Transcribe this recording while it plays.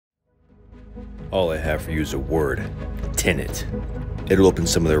All I have for you is a word. Tenet. It'll open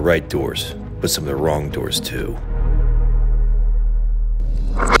some of the right doors, but some of the wrong doors too.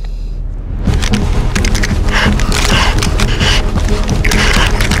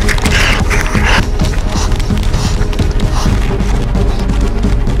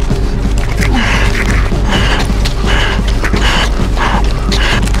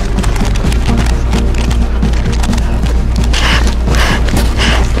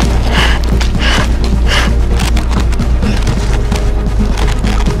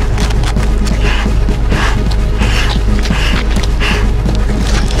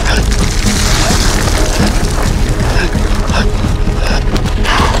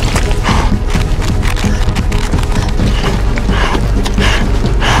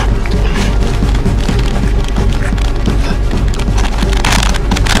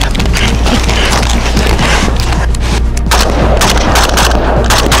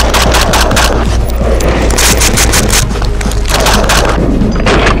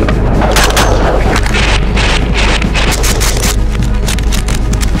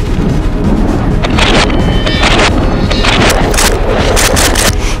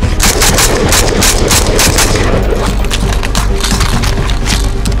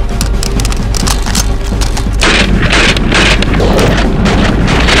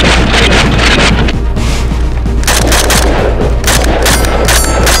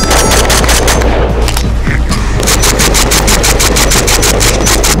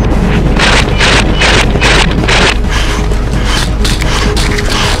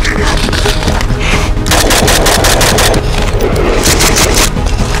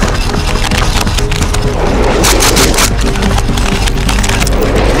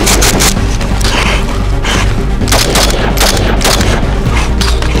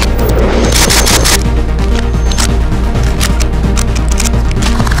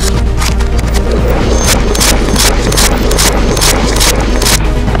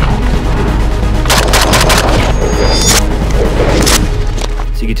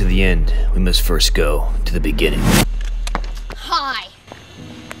 To get to the end, we must first go to the beginning. Hi,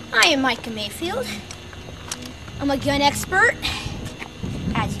 I am Micah Mayfield. I'm a gun expert.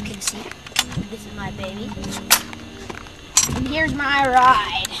 As you can see, this is my baby. And here's my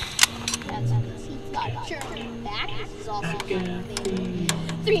ride. That's how the seat's got a shirt on the back. This is also my baby.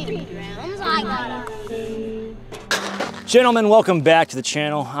 300 rounds. I got a... Gentlemen, welcome back to the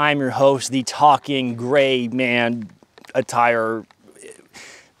channel. I'm your host, the talking gray man attire.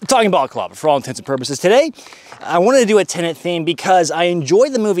 Talking balaclava for all intents and purposes. Today, I wanted to do a Tenet theme because I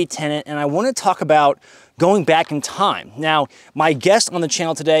enjoyed the movie Tenet and I want to talk about going back in time. Now, my guest on the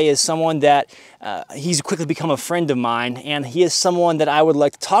channel today is someone that he's quickly become a friend of mine, and he is someone that I would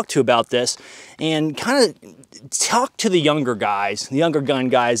like to talk to about this and kind of talk to the younger guys, the younger gun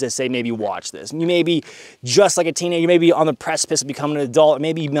guys that say maybe watch this. You may be just like a teenager, you may be on the precipice of becoming an adult,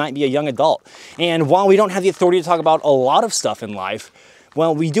 maybe you might be a young adult. And while we don't have the authority to talk about a lot of stuff in life,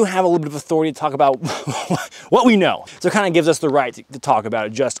 well, we do have a little bit of authority to talk about what we know. So it kind of gives us the right to talk about it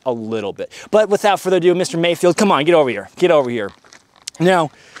just a little bit. But without further ado, Mr. Mayfield, come on, get over here. Get over here. Now,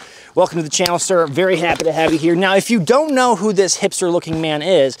 welcome to the channel, sir. Very happy to have you here. Now, if you don't know who this hipster-looking man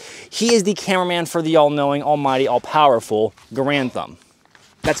is, he is the cameraman for the all-knowing, almighty, all-powerful Garand Thumb.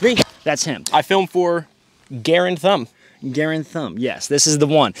 That's me. That's him. I film for Garand Thumb. Garand Thumb, yes, this is the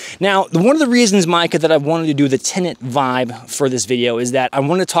one. Now, one of the reasons, Micah, that I wanted to do the Tenet vibe for this video is that I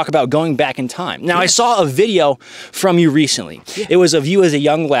wanted to talk about going back in time. Now, I saw a video from you recently. Yeah. It was of you as a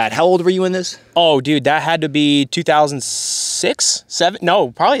young lad. How old were you in this? Oh, dude, that had to be 2006, 7? No,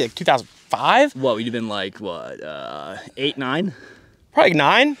 probably like 2005. What, you'd have been like, what, 8, 9? Probably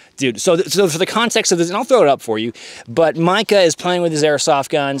 9. Dude, so for the context of this, and I'll throw it up for you, but Micah is playing with his airsoft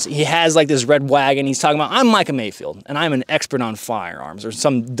guns. He has like this red wagon. He's talking about, I'm Micah Mayfield, and I'm an expert on firearms, or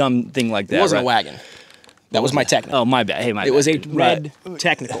some dumb thing like that. It wasn't a wagon. That was my technical. Oh, my bad. Hey, my bad. It was a red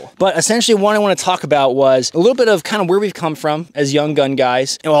technical. But essentially what I want to talk about was a little bit of kind of where we've come from as young gun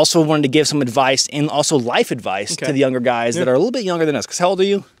guys, and also wanted to give some advice and also life advice to the younger guys that are a little bit younger than us. Because how old are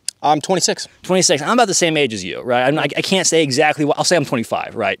you? I'm 26. 26. I'm about the same age as you, right? I can't say exactly what, I'll say I'm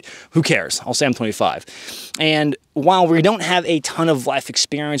 25, right? Who cares? I'll say I'm 25. And while we don't have a ton of life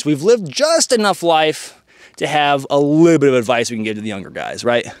experience, we've lived just enough life to have a little bit of advice we can give to the younger guys,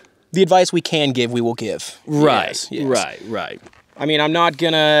 right? The advice we can give, we will give. Right, yes. right. I mean, I'm not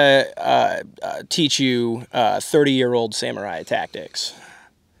gonna teach you 30-year-old samurai tactics.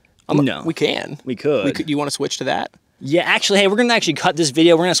 No. We can. We could. You want to switch to that? Yeah, actually, hey, we're going to actually cut this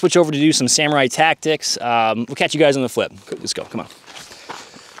video. We're going to switch over to do some samurai tactics. We'll catch you guys on the flip. Let's go. Come on.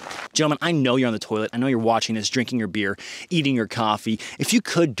 Gentlemen, I know you're on the toilet. I know you're watching this, drinking your beer, eating your coffee. If you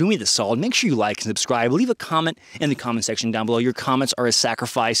could, do me the solid. Make sure you like and subscribe. Leave a comment in the comment section down below. Your comments are a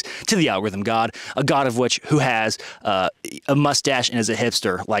sacrifice to the algorithm god, a god of which who has a mustache and is a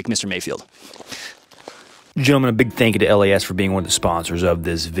hipster like Mr. Mayfield. Gentlemen, a big thank you to LAS for being one of the sponsors of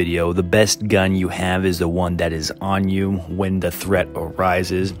this video. The best gun you have is the one that is on you when the threat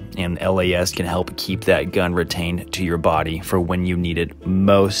arises, and LAS can help keep that gun retained to your body for when you need it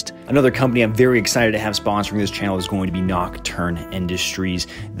most. Another company I'm very excited to have sponsoring this channel is going to be Nocturn Industries.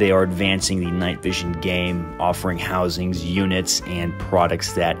 They are advancing the night vision game, offering housings, units, and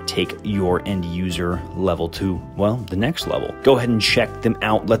products that take your end user level to, well, the next level. Go ahead and check them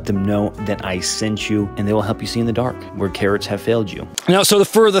out. Let them know that I sent you, and they will help you see in the dark where carrots have failed you. Now, so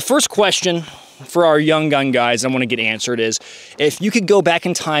for the first question for our young gun guys I want to get answered is, if you could go back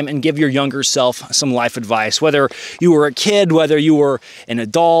in time and give your younger self some life advice, whether you were a kid, whether you were an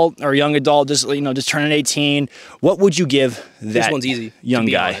adult or a young adult, just turning 18, what would you give that This one's easy, young to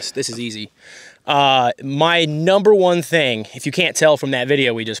be guy? honest. This is easy. My number one thing, if you can't tell from that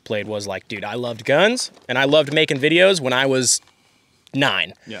video we just played, was like, dude, I loved guns and I loved making videos when I was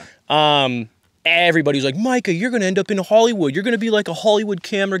 9. Yeah. Everybody's like, Micah, you're going to end up in Hollywood. You're going to be like a Hollywood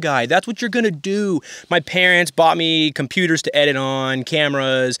camera guy. That's what you're going to do. My parents bought me computers to edit on,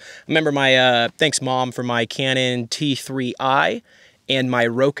 cameras. I remember my, thanks Mom for my Canon T3i and my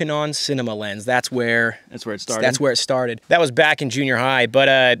Rokinon cinema lens. That's where it started. That's where it started. That was back in junior high.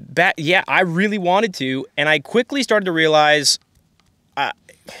 But yeah, I really wanted to. And I quickly started to realize, I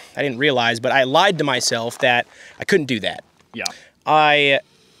didn't realize, but I lied to myself that I couldn't do that. Yeah. I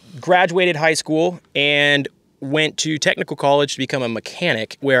graduated high school and went to technical college to become a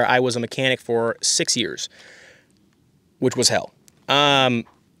mechanic, where I was a mechanic for 6 years, which was hell.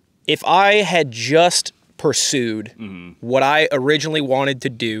 If I had just pursued what I originally wanted to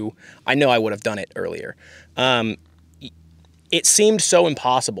do, I know I would have done it earlier. It seemed so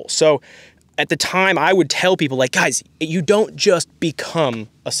impossible. So at the time, I would tell people, like, guys, you don't just become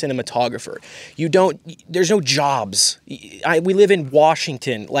a cinematographer. You don't, there's no jobs. We live in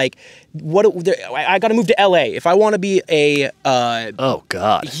Washington. Like, I got to move to LA if I want to be a, oh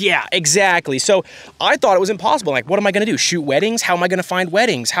God. Yeah, exactly. So I thought it was impossible. Like, what am I going to do? Shoot weddings? How am I going to find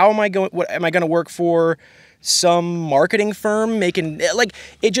weddings? How am I going, what am I going to work for some marketing firm making, like,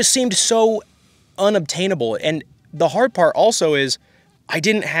 it just seemed so unobtainable. And the hard part also is, I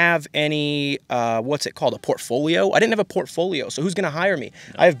didn't have any, what's it called, a portfolio? I didn't have a portfolio, so who's going to hire me?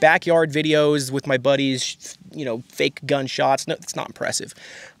 No. I have backyard videos with my buddies, you know, fake gunshots. No, it's not impressive.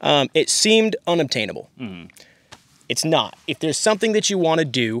 It seemed unobtainable. It's not. If there's something that you want to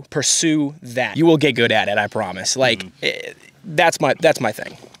do, pursue that. You will get good at it, I promise. Like, that's my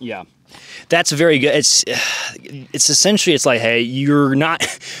thing. Yeah. That's very good. It's essentially, it's like, hey, you're not,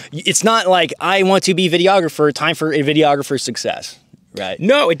 it's not like, I want to be videographer, time for a videographer's success. Right.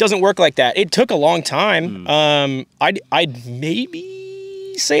 No, it doesn't work like that. It took a long time. I'd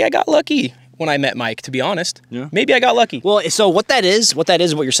maybe say I got lucky when I met Mike, to be honest. Yeah. Maybe I got lucky. Well, so what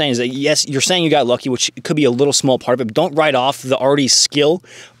you're saying is that, yes, you're saying you got lucky, which could be a little small part of it, but don't write off the already skill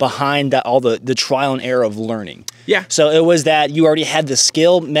behind that, all the trial and error of learning. Yeah. So it was that you already had the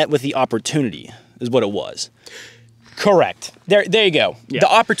skill met with the opportunity is what it was. Correct. There you go. Yeah.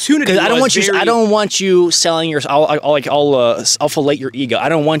 The opportunity. I don't want you selling your. I'll fillet your ego. I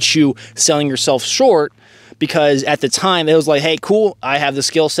don't want you selling yourself short, because at the time it was like, hey, cool, I have the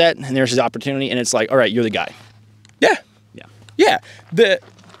skill set, and there's his opportunity, and it's like, all right, you're the guy. Yeah. Yeah. Yeah.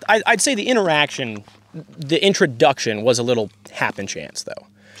 I'd say the interaction, the introduction was a little happen chance though.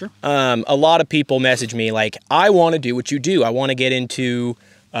 Sure. A lot of people message me like, I want to do what you do. I want to get into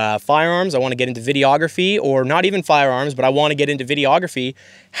firearms, I want to get into videography, or not even firearms, but I want to get into videography.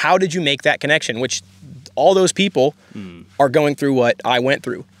 How did you make that connection? Which all those people are going through what I went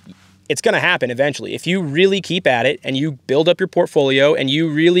through. It's going to happen eventually. If you really keep at it and you build up your portfolio and you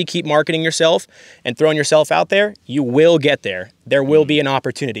really keep marketing yourself and throwing yourself out there, you will get there. There will be an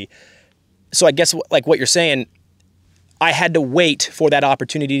opportunity. So I guess like what you're saying, I had to wait for that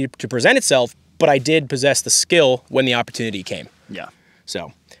opportunity to present itself, but I did possess the skill when the opportunity came. Yeah.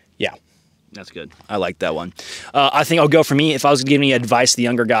 So, yeah. That's good. I like that one. I think I'll go for me. If I was giving any advice to the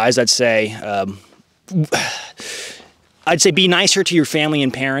younger guys, I'd say be nicer to your family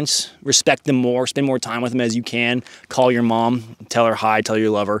and parents. Respect them more. Spend more time with them as you can. Call your mom. Tell her hi. Tell her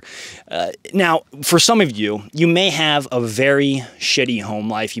you love her. Now, for some of you, you may have a very shitty home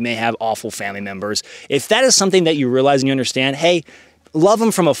life. You may have awful family members. If that is something that you realize and you understand, hey, love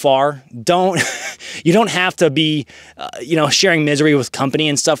them from afar. You don't have to be, sharing misery with company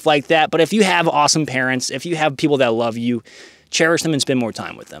and stuff like that. But if you have awesome parents, if you have people that love you, cherish them and spend more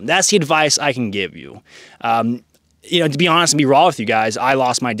time with them. That's the advice I can give you. You know, to be honest and be raw with you guys, I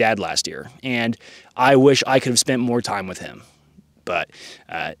lost my dad last year, and I wish I could have spent more time with him. But,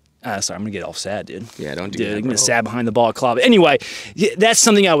 sorry, I'm gonna get all sad, dude. Yeah, don't do that, I'm bro. gonna sad behind the ball club. Anyway, that's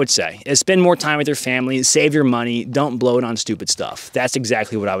something I would say, is spend more time with your family, save your money, don't blow it on stupid stuff. That's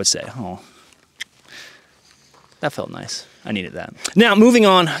exactly what I would say. Oh, that felt nice. I needed that. Now, moving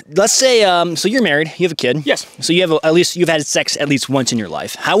on, let's say, so you're married, you have a kid. Yes. So you have, at least, you've had sex at least once in your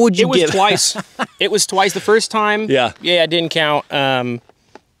life. How would you give? It was twice. It was twice. The first time, Yeah. it didn't count.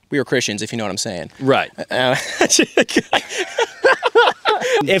 We were Christians, if you know what I'm saying. Right.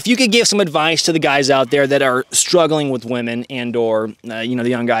 If you could give some advice to the guys out there that are struggling with women and or, you know, the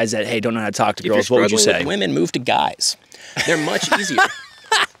young guys that, hey, don't know how to talk to girls, what would you say? With women, move to guys. They're much easier.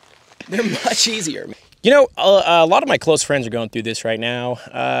 They're much easier. You know, a lot of my close friends are going through this right now.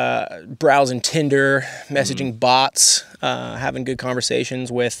 Browsing Tinder, messaging bots, having good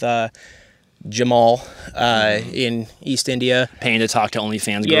conversations with Jamal in East India. Paying to talk to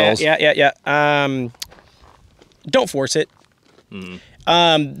OnlyFans girls. Yeah. Don't force it.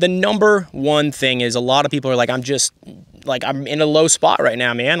 The number one thing is a lot of people are like, I'm in a low spot right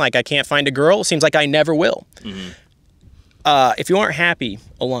now, man. Like, I can't find a girl. It seems like I never will. If you aren't happy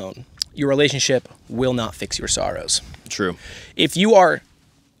alone, your relationship will not fix your sorrows. True. If you are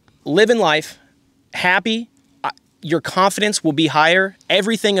living life happy, your confidence will be higher.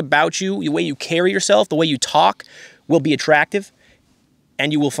 Everything about you, the way you carry yourself, the way you talk will be attractive,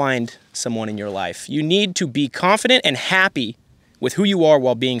 and you will find someone in your life. You need to be confident and happy with who you are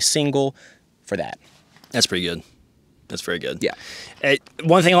while being single for that. That's pretty good. That's very good. Yeah.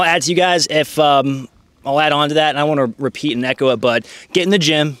 One thing I'll add to you guys, if I'll add on to that, and I want to repeat and echo it, but get in the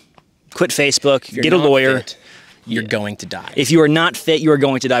gym, quit Facebook, get a lawyer. Fit, you're going to die. If you are not fit, you are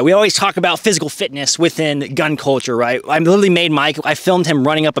going to die. We always talk about physical fitness within gun culture, right? I literally made Mike, I filmed him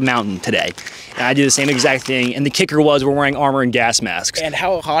running up a mountain today. And I do the same exact thing. And the kicker was we're wearing armor and gas masks. And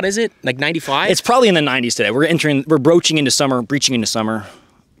how hot is it? Like 95? It's probably in the 90s today. We're breaching into summer.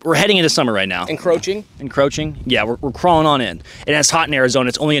 We're heading into summer right now. Encroaching? Encroaching? Yeah, we're crawling on in. And it's hot in Arizona.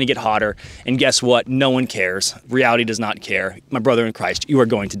 It's only going to get hotter. And guess what? No one cares. Reality does not care. My brother in Christ, you are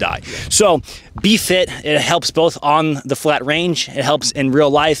going to die. So be fit. It helps both on the flat range. It helps in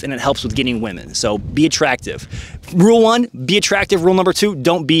real life, and it helps with getting women. So be attractive. Rule 1, be attractive. Rule number 2,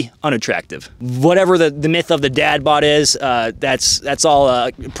 don't be unattractive. Whatever the myth of the dad bod is, that's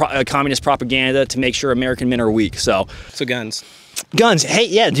all communist propaganda to make sure American men are weak. So guns. Guns. Hey,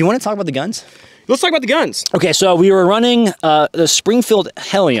 yeah, do you want to talk about the guns? Let's talk about the guns. Okay, so we were running the Springfield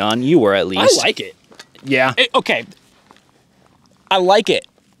Helion. You were, at least. I like it. Yeah. Okay. I like it.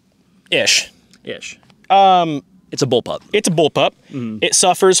 Ish. It's a bullpup. It's a bullpup. It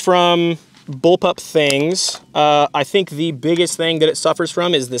suffers from bullpup things. I think the biggest thing that it suffers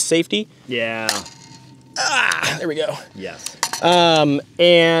from is the safety. Yeah. There we go. Yes.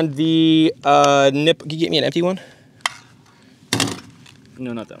 And the nip. Can you get me an empty one?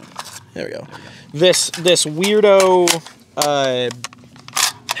 No, not that one. There we go. This weirdo.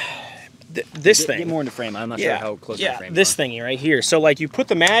 This thing. Get more into frame. I'm not sure how close the frame this thingy right here. So like you put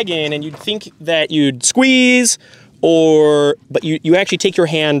the mag in and you'd think that you'd squeeze, but you actually take your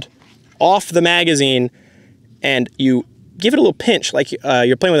hand off the magazine and you give it a little pinch, like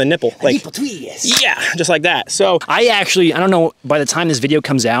you're playing with a nipple. Like, yeah, just like that. So I don't know, by the time this video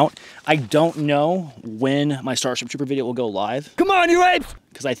comes out, I don't know when my Starship Trooper video will go live. Come on, you apes!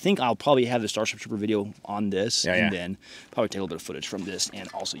 Because I think I'll probably have the Starship Trooper video on this, and then probably take a little bit of footage from this and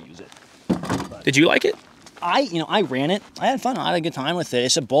also use it. But did you like it? I ran it. I had fun. I had a good time with it.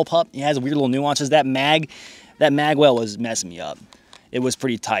 It's a bullpup. It has weird little nuances. That mag well was messing me up. It was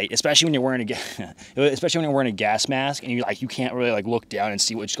pretty tight, especially when you're wearing a gas mask and you can't really like look down and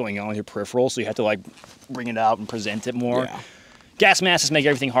see what's going on with your peripheral, so you have to like bring it out and present it more. Yeah. Gas masks make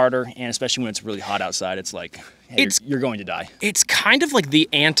everything harder, and especially when it's really hot outside, it's like, hey, you're going to die. It's kind of like the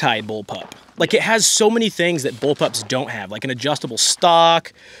anti-bullpup. Like, it has so many things that bullpups don't have, like an adjustable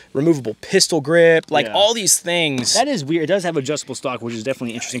stock, removable pistol grip, like all these things. That is weird. It does have adjustable stock, which is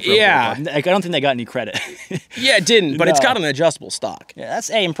definitely interesting for a bullpup. Like, I don't think they got any credit. Yeah, it didn't, but it's got an adjustable stock. Yeah,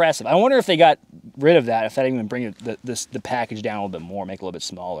 that's impressive. I wonder if they got rid of that, if that even bring the package down a little bit more, make it a little bit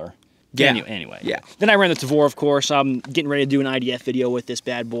smaller. Yeah. Anyway. Yeah. Then I ran the Tavor, of course. I'm getting ready to do an IDF video with this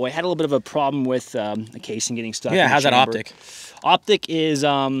bad boy. Had a little bit of a problem with the casing getting stuck. Yeah, in the how's that chamber. optic? Optic is,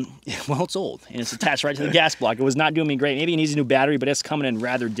 well, it's old, and it's attached right to the gas block. It was not doing me great. Maybe it needs a new battery, but it's coming in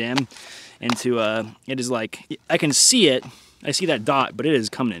rather dim. It is like, I can see it. I see that dot, but it is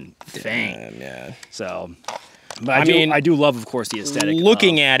coming in faint. Yeah. So, but I do love, of course, the aesthetic.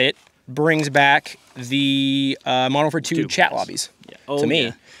 Looking at it, brings back the Modern Warfare 2 chat lobbies. Yeah. Oh, to me.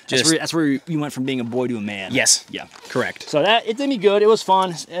 Yeah. That's where you went from being a boy to a man. Yes. Yeah. Correct. So it did me good. It was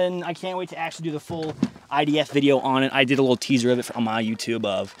fun, and I can't wait to actually do the full IDF video on it. I did a little teaser of it on my YouTube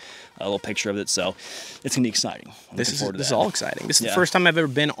of a little picture of it, so it's gonna be exciting. This is all exciting. This is the first time I've ever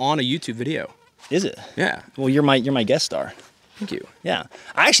been on a YouTube video. Is it? Yeah. Well, you're my guest star. Thank you. Yeah.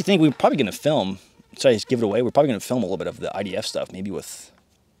 I actually think we're probably gonna film. Sorry, just give it away. We're probably gonna film a little bit of the IDF stuff, maybe with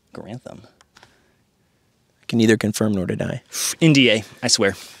Garand Thumbs. Can neither confirm nor deny. NDA, I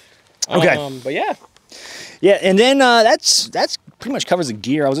swear. Okay. But yeah. Yeah, and then that's pretty much covers the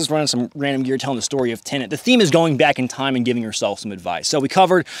gear. I was just running some random gear telling the story of Tenet. The theme is going back in time and giving yourself some advice. So we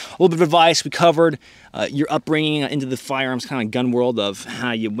covered a little bit of advice. We covered your upbringing into the firearms kind of gun world of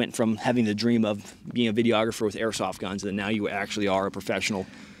how you went from having the dream of being a videographer with airsoft guns and now you actually are a professional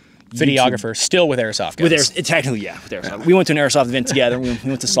videographer, still with airsoft guns. Technically, yeah, with airsoft. We went to an airsoft event together. We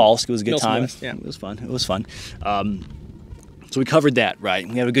went to Salsk. It was a good time. Yeah. It was fun. It was fun. So we covered that, right?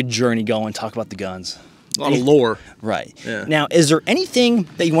 We have a good journey going, talk about the guns. A lot of lore. Right. Yeah. Now, is there anything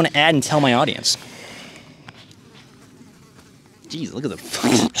that you want to add and tell my audience? Jeez, look at the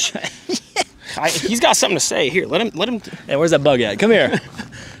He's got something to say. Here, let him. Hey, where's that bug at? Come here. What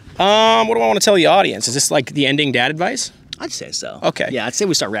do I want to tell the audience? Is this like the ending dad advice? I'd say so. Okay. Yeah, I'd say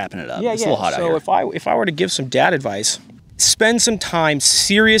we start wrapping it up. Yeah, it's a little hot out here. So if I were to give some dad advice, spend some time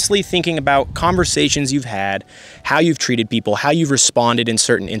seriously thinking about conversations you've had, how you've treated people, how you've responded in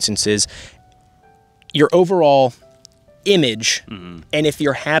certain instances, your overall image, and if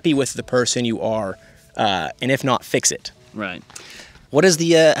you're happy with the person you are, and if not, fix it. Right. What is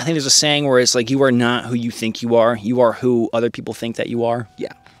the, I think there's a saying where it's like, you are not who you think you are who other people think that you are.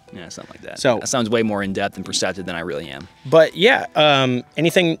 Yeah. Yeah, something like that. So that sounds way more in-depth and perceptive than I really am. But yeah,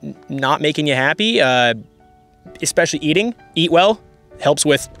 anything not making you happy, especially eating, eat well, helps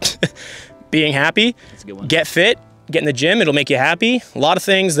with being happy. That's a good one. Get fit, get in the gym, it'll make you happy. A lot of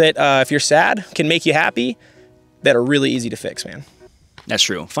things that if you're sad can make you happy that are really easy to fix, man. That's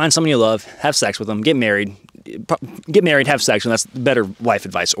true. Find someone you love, have sex with them, get married. Get married, have sex, and that's better life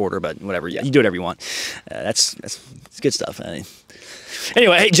advice order, but whatever. Yeah. You do whatever you want. That's good stuff.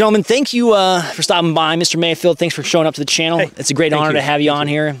 Anyway, hey, gentlemen, thank you for stopping by. Mr. Mayfield, thanks for showing up to the channel. Hey, it's a great honor to have you on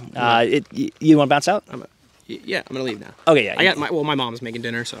here. You want to bounce out? Yeah, I'm going to leave now. Okay, yeah. My mom's making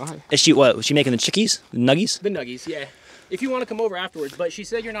dinner, so. Is she, what, was she making the chickies? The nuggies? The nuggies, yeah. If you want to come over afterwards, but she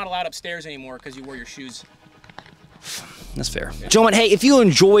said you're not allowed upstairs anymore because you wore your shoes. That's fair. Gentlemen, hey, if you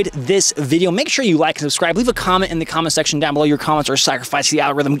enjoyed this video, make sure you like and subscribe. Leave a comment in the comment section down below. Your comments are a sacrifice to the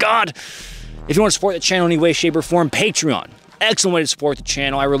algorithm god. If you want to support the channel in any way, shape, or form, Patreon. Excellent way to support the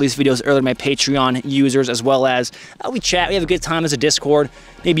channel. I release videos earlier to my Patreon users, as well as we chat. We have a good time as a Discord.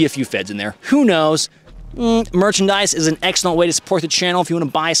 Maybe a few feds in there. Who knows? Merchandise is an excellent way to support the channel. If you want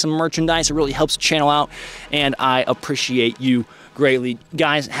to buy some merchandise, it really helps the channel out, and I appreciate you greatly.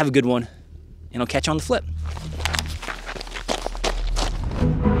 Guys, have a good one, and I'll catch you on the flip.